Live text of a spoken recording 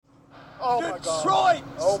Oh my God.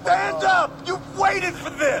 Detroit, stand up! You've waited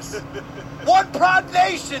for this! One proud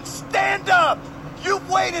nation, stand up! You've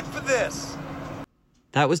waited for this!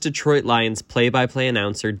 That was Detroit Lions play-by-play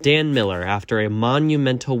announcer Dan Miller after a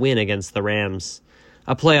monumental win against the Rams.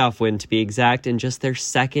 A playoff win, to be exact, in just their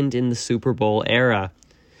second in the Super Bowl era.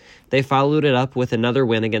 They followed it up with another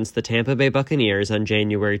win against the Tampa Bay Buccaneers on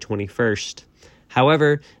January 21st.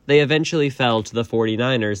 However, they eventually fell to the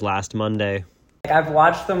 49ers last Monday. I've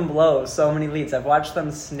watched them blow so many leads. I've watched them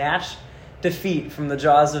snatch defeat from the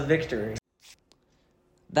jaws of victory.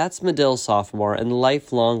 That's Medill sophomore and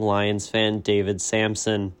lifelong Lions fan David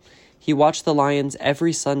Sampson. He watched the Lions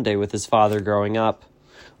every Sunday with his father growing up.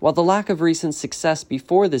 While the lack of recent success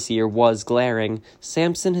before this year was glaring,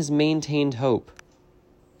 Sampson has maintained hope.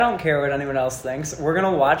 I don't care what anyone else thinks. We're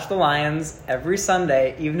going to watch the Lions every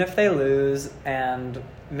Sunday, even if they lose, and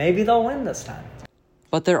maybe they'll win this time.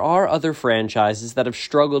 But there are other franchises that have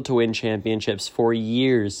struggled to win championships for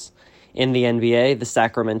years. In the NBA, the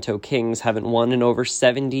Sacramento Kings haven't won in over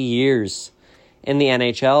 70 years. In the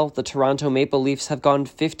NHL, the Toronto Maple Leafs have gone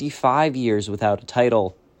 55 years without a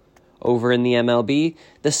title. Over in the MLB,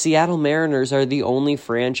 the Seattle Mariners are the only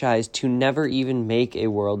franchise to never even make a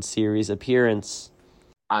World Series appearance.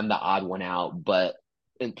 I'm the odd one out, but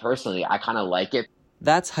personally, I kind of like it.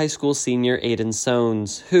 That's high school senior Aiden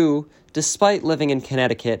Sones, who, despite living in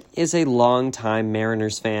Connecticut, is a longtime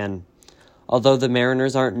Mariners fan. Although the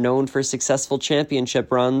Mariners aren't known for successful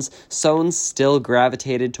championship runs, Sones still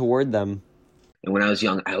gravitated toward them. And when I was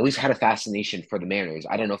young, I always had a fascination for the Mariners.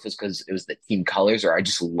 I don't know if it's because it was the team colors or I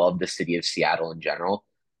just loved the city of Seattle in general.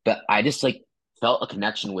 But I just felt a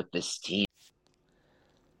connection with this team.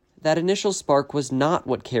 That initial spark was not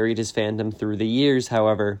what carried his fandom through the years,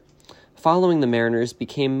 however. Following the Mariners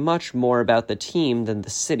became much more about the team than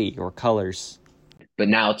the city or colors. But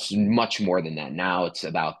now it's much more than that. Now it's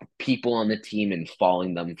about the people on the team and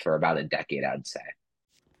following them for about a decade, I'd say.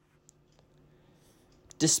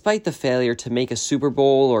 Despite the failure to make a Super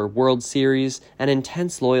Bowl or World Series, an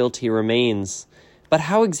intense loyalty remains. But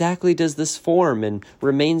how exactly does this form and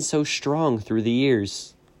remain so strong through the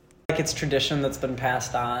years? It's tradition that's been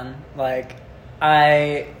passed on.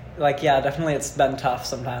 Definitely it's been tough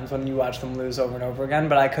sometimes when you watch them lose over and over again,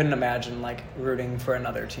 but I couldn't imagine rooting for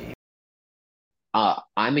another team.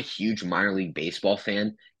 I'm a huge minor league baseball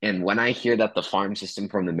fan, and when I hear that the farm system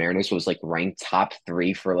from the Mariners was ranked top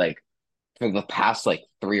 3 for the past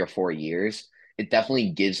 3 or 4 years, it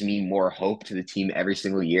definitely gives me more hope to the team every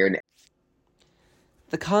single year.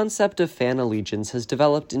 The concept of fan allegiance has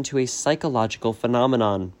developed into a psychological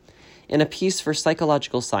phenomenon. In a piece for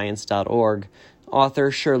psychologicalscience.org,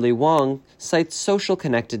 author Shirley Wong cites social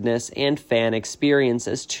connectedness and fan experience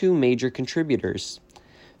as 2 major contributors.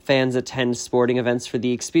 Fans attend sporting events for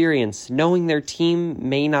the experience, knowing their team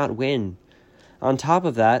may not win. On top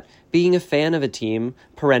of that, being a fan of a team,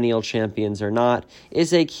 perennial champions or not,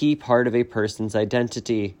 is a key part of a person's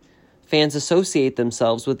identity. Fans associate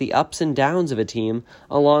themselves with the ups and downs of a team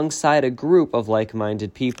alongside a group of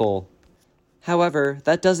like-minded people. However,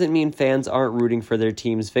 that doesn't mean fans aren't rooting for their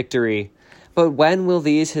team's victory. But when will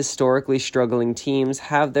these historically struggling teams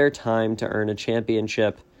have their time to earn a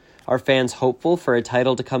championship? Are fans hopeful for a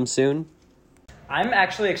title to come soon? I'm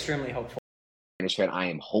actually extremely hopeful. I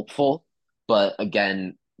am hopeful, but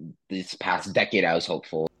again, this past decade I was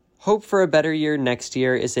hopeful. Hope for a better year next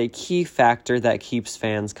year is a key factor that keeps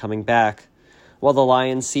fans coming back. While the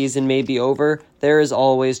Lions season may be over, there is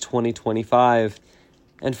always 2025.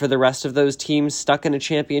 And for the rest of those teams stuck in a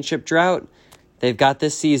championship drought, they've got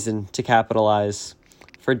this season to capitalize.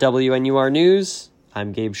 For WNUR News,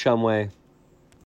 I'm Gabe Shumway.